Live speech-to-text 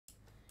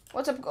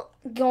What's up,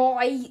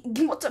 guy?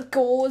 What's up,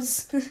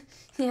 guys?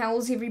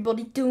 How's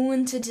everybody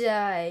doing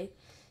today?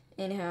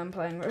 Anyhow, I'm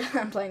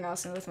playing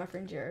Arsenal with my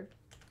friend Jared.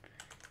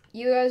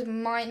 You guys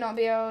might not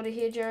be able to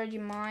hear Jared. You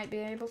might be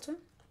able to.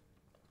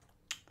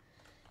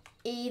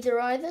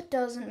 Either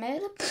doesn't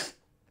matter.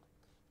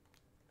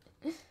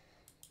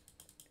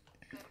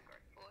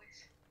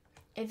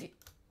 If you,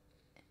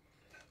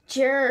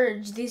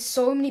 Jared, there's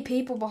so many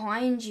people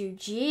behind you.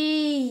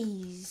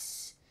 Jeez.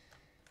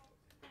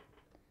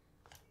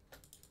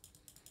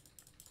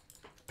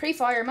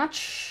 Pre-fire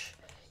much?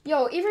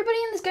 Yo, everybody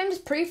in this game is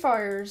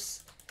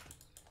pre-fires.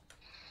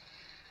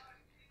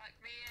 Like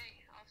me,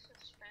 I'll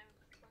just spam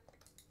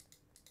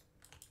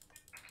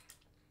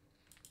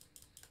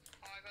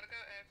Oh, I gotta go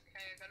AFK.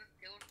 I gotta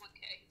deal with my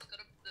cat. He's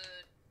got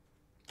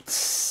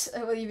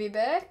a bird. Will you be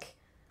back?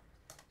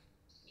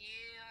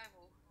 Yeah, I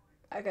will.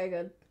 Okay,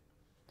 good.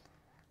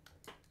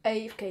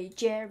 AFK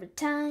Jared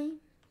time.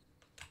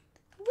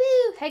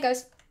 Woo! Hey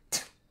guys.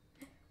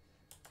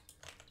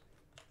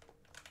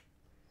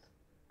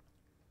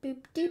 Boop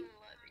doop.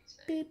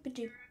 Boop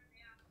doop.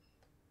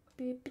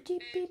 Boop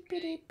doop boop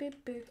boop boop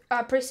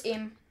boop. Press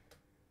M.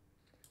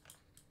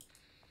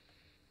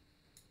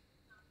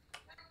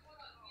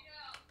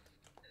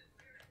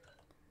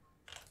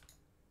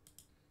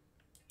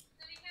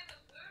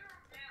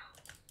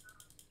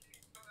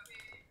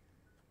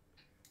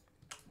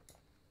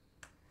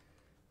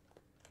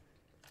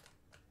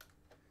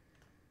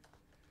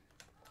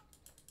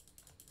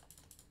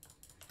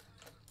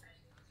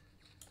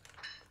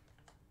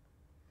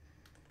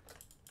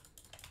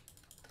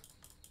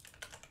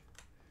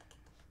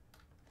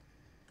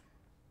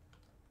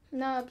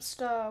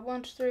 Nubstar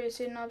 123. I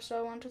said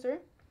Nubstar 123.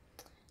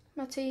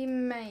 My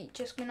teammate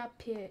just went up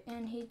here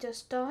and he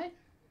just died.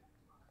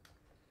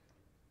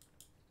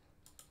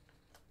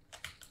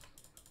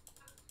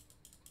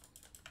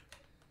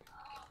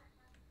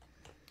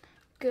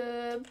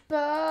 Goodbye,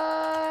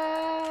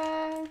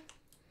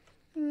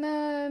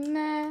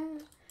 mama.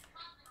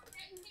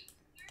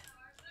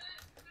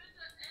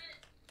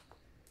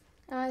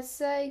 I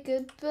say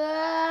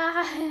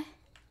goodbye,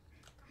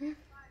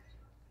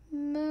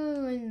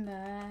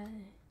 moonlight.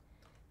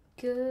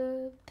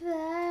 Goodbye,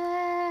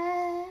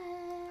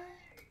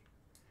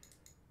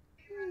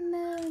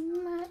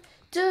 moonlight.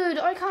 Dude,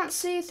 I can't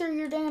see through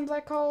your damn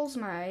black holes,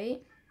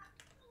 mate.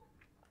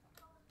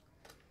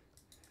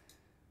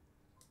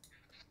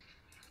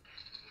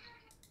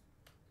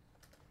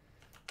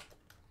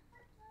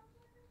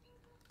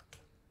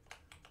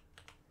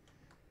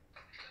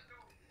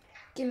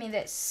 Give me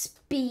that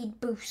speed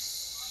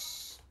boost.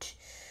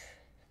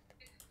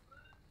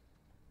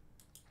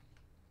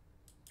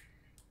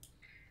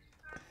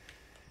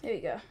 There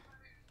you go.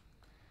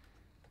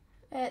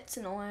 That's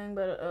annoying,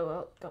 but oh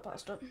well, got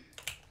past it.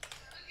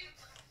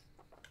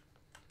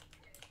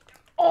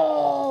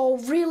 Oh,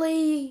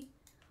 really?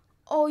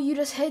 Oh, you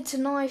just had to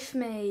knife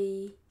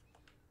me.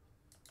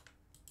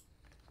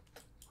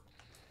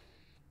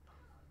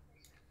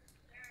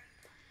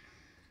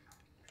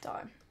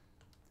 Die.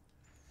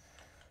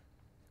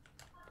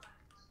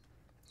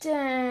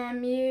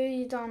 Damn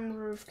you dumb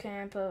roof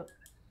camper.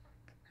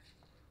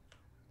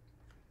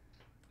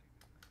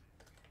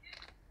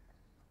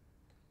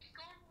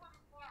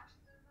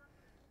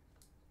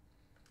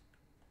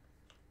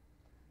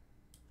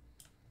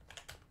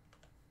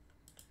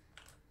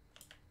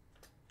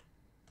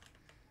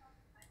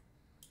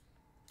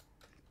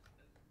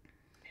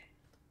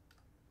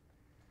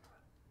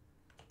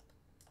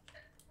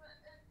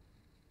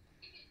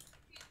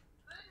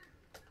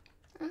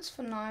 That's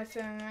for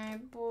knifing me,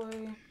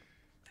 boy.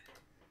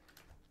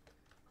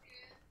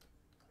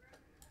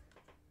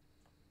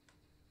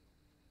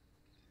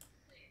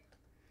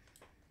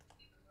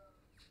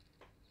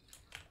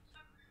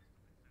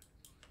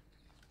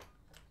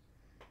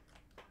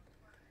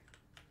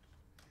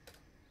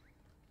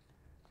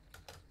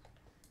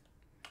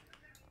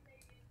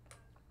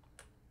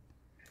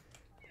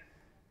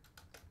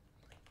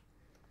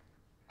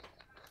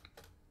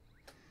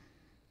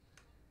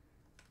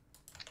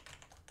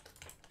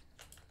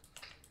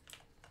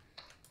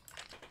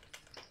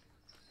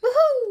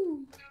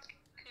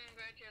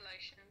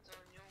 Congratulations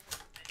on your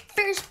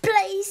First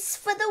place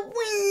for the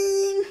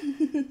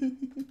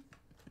win!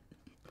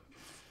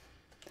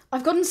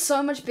 I've gotten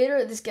so much better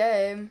at this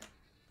game.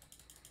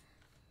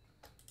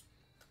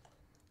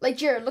 Like,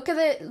 Jared, look at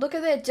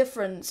that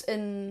difference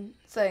in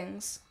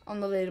things on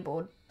the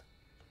leaderboard.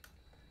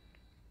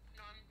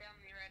 No, I'm down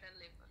there at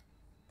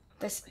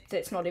 11.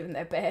 That's not even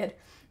that bad.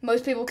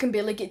 Most people can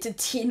barely get to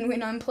 10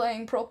 when I'm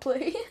playing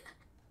properly.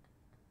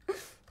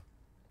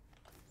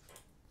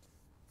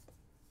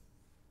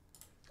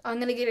 I'm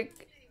gonna get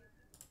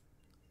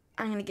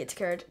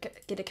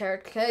a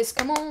carrot case.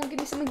 Come on, give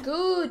me something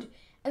good.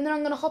 And then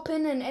I'm gonna hop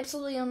in and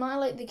absolutely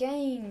annihilate the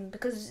game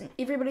because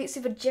everybody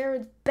except for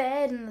Jared's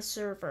bad in the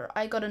server.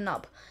 I got a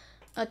nub.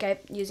 Okay,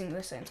 using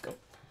this sounds good.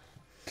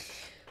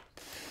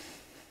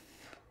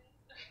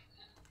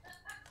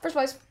 First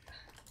place.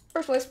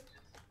 First place.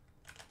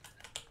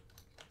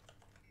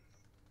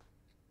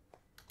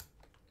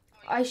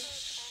 I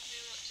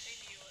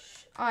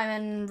I'm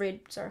in red,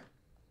 sorry.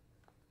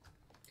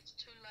 It's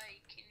too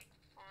late. Can you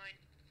find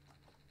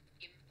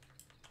him?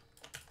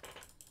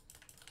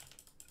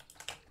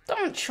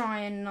 Don't try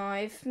and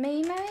knife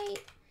me, mate.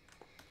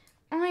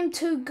 I'm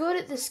too good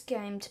at this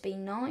game to be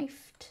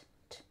knifed.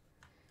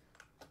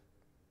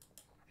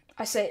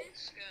 I say.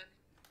 Skin.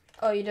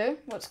 Oh, you do?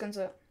 What skin's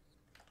it?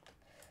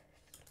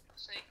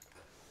 See?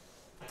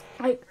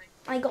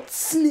 I got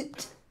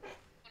snipped.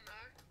 Oh no.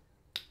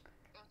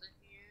 Wasn't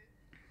you?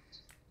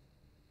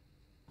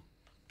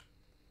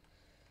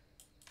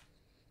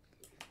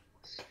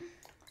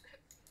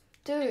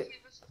 Dude, Hey,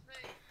 this is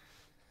me.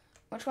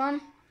 which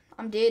one?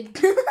 I'm dead.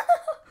 You're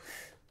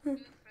the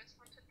first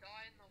one to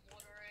die in the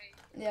water,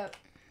 eh? Yep.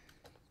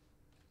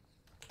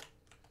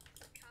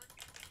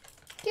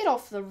 Can't Get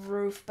off the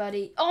roof,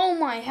 buddy. Oh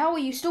my, how are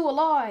you still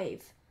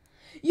alive?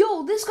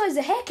 Yo, this guy's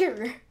a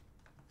hacker.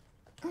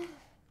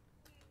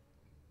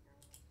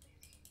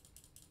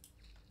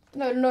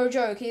 No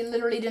joke. He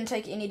literally didn't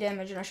take any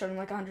damage and I shot him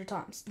like 100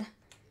 times.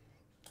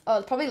 Oh,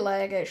 it's probably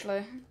lag,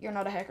 actually. You're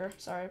not a hacker.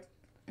 Sorry.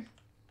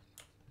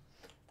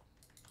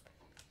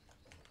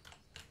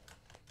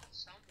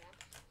 someone.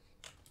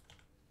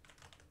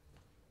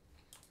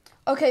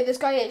 Okay, this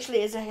guy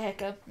actually is a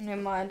hacker.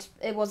 Never mind.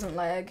 It wasn't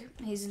lag.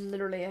 He's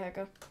literally a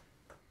hacker.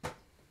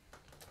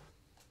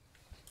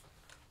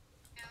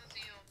 How's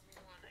he on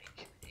 1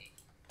 HP?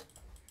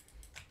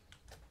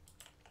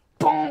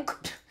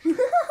 Bonk!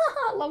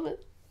 I love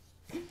it.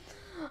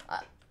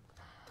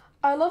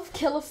 I love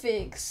kill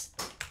effects.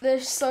 They're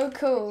so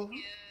cool.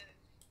 Yeah.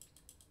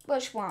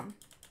 Which one?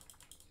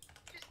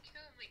 Just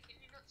kill me. Can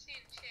you not see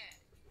in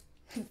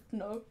chat?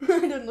 No, I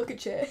didn't look at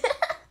chat.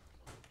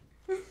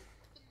 On the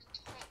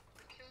top,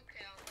 the kill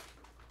count.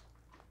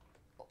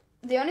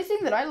 The only thing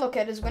that I look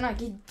at is when I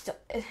get.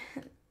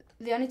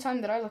 The only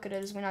time that I look at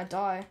it is when I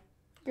die.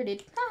 You're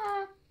dead.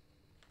 Haha.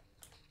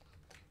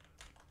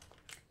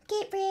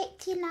 Get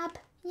wrecked, you nub.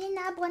 You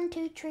nub 1,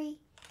 2, 3.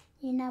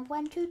 You nub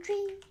 1, 2, 3.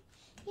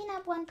 You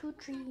nub 1, 2,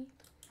 3.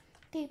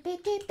 Boo, boo,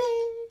 boo, boo.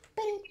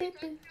 Boo, boo, Don't boo.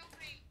 kill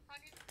me. I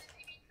didn't do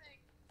anything.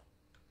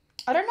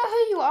 I don't know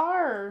who you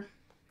are.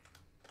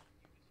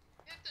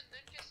 You have the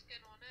ninja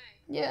skin on, eh?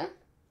 Yeah.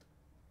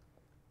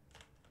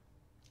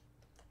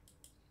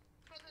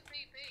 For the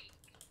BB.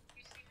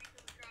 You see me do a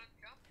giant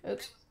jump?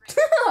 Oops.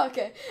 That was me.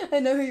 Okay, I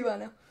know who you are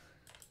now.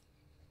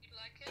 You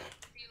like it?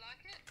 Do you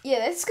like it? Yeah,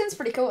 that skin's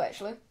pretty cool,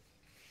 actually.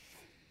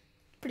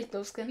 Pretty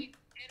cool skin. Adam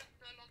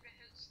no longer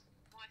has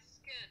my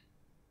skin.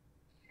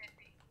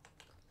 Happy.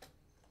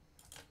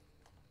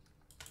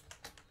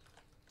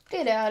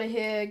 Get out of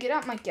here. Get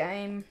out my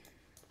game.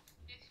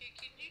 Matthew,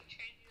 can you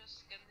change your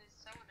skin? There's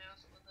someone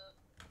else with it.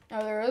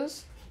 Oh, there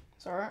is?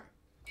 It's alright.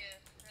 Yeah,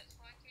 that's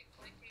why I keep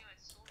clicking. I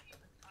saw you,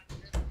 but I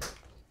didn't.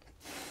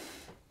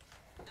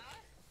 No?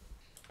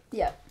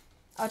 Yeah,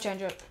 I'll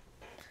change it.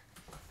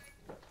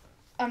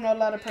 I'm not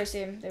allowed to press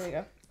him. There we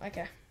go.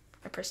 Okay,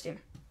 I pressed him.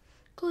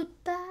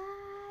 Goodbye.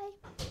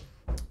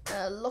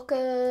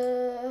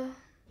 Locker.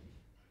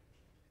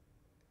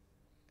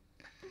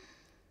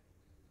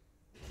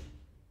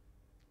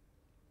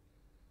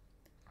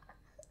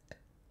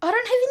 I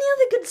don't have any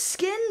other good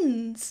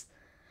skins.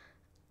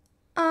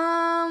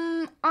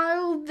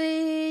 I'll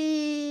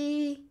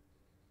be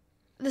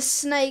the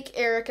snake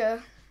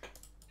Erica.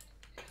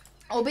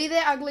 I'll be the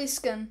ugly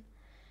skin.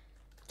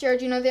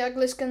 Jared, you know the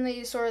ugly skin that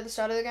you saw at the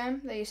start of the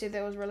game? That you said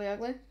that was really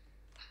ugly?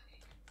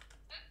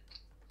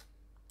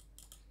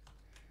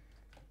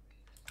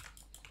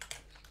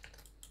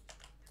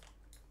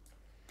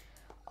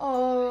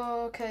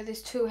 Oh, okay,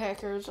 there's 2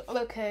 hackers.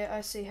 Okay,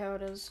 I see how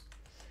it is.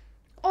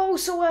 Oh,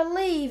 so I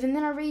leave and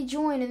then I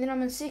rejoin and then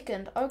I'm in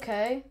second.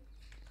 Okay.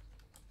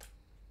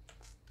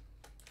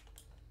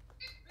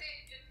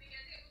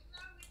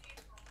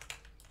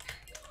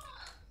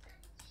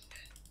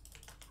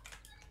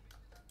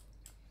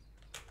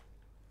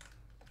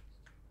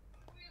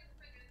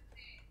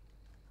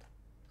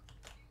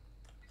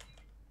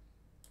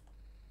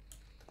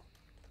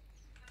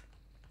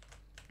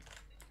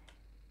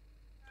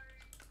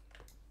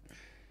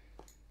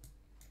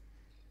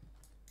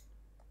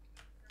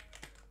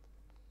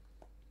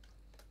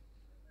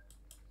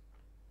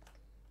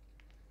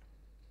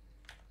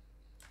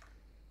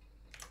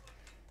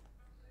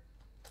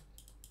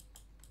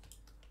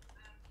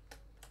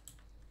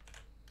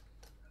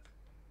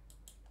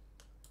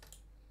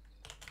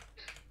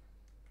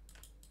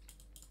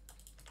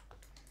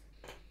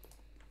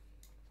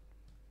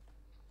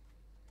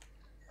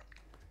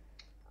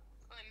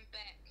 I'm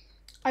back.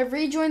 I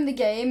rejoined the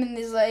game and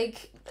there's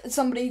like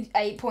somebody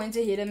 8 points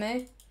ahead of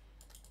me.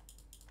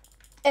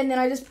 And then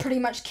I just pretty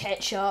much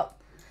catch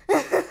up.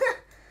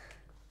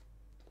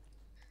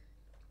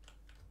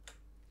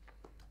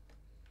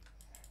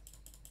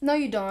 No,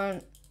 you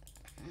don't.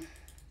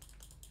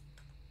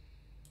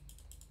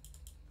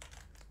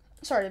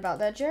 Sorry about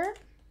that, Jared.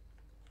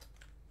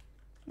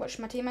 Watch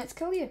my teammates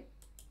kill you.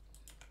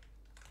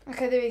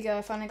 Okay, there we go.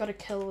 I finally got a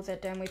kill with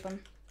that damn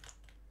weapon.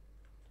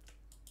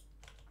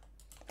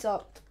 What's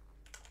up?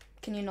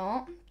 Can you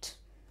not?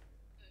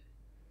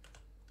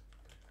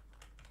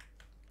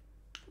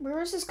 Where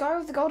is this guy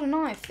with the golden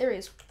knife? There he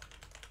is.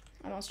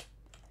 Almost.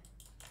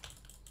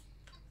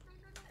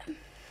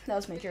 That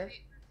was me, Jared. I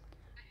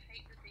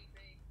hate the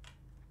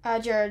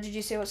DB. Jared, did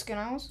you see what skin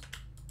I was?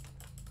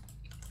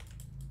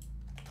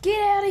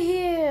 Get out of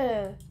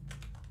here!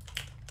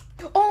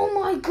 Oh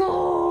my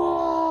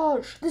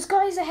gosh! This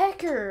guy's a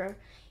hacker.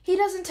 He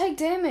doesn't take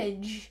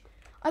damage.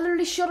 I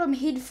literally shot him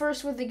head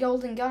first with the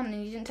golden gun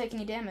and he didn't take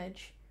any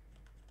damage.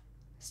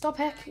 Stop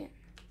hacking.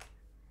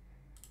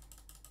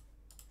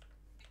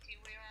 Okay,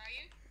 where are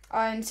you?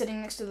 I'm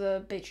sitting next to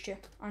the beach chair.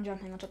 I'm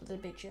jumping on top of the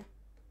beach chair.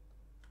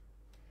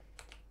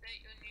 That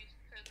your new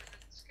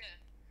permanent skin?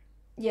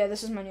 Yeah,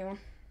 this is my new one.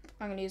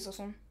 I'm gonna use this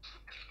one.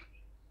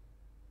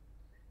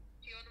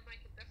 Do you want to make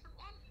a different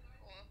one?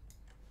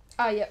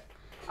 Or Yep.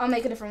 I'll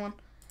make a different one.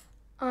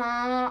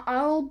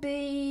 I'll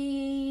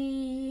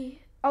be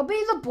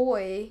the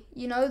boy.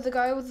 You know, the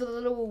guy with the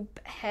little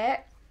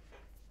hat,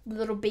 the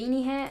little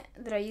beanie hat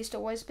that I used to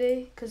always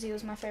be, because he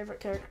was my favorite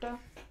character.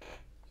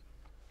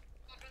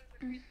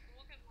 Morgan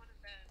wanted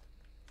that.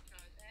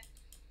 That.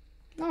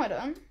 No, I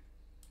don't.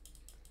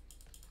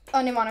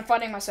 Oh, never mind. I'm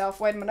fighting myself.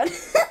 Wait a minute.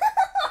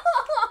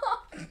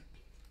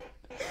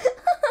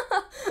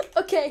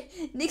 Okay,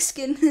 next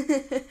skin. Skin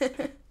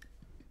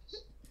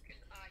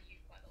are you,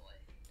 by the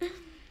way?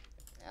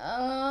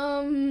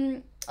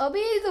 I'll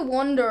be the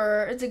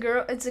Wanderer. It's a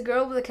girl. It's a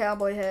girl with a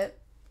cowboy hat.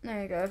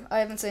 There you go. I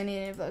haven't seen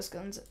any of those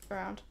guns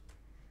around.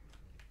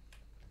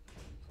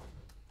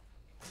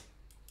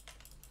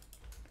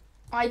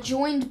 I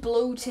joined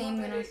blue team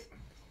when I.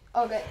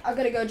 Okay, I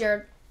gotta go,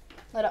 Jared.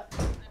 Let up.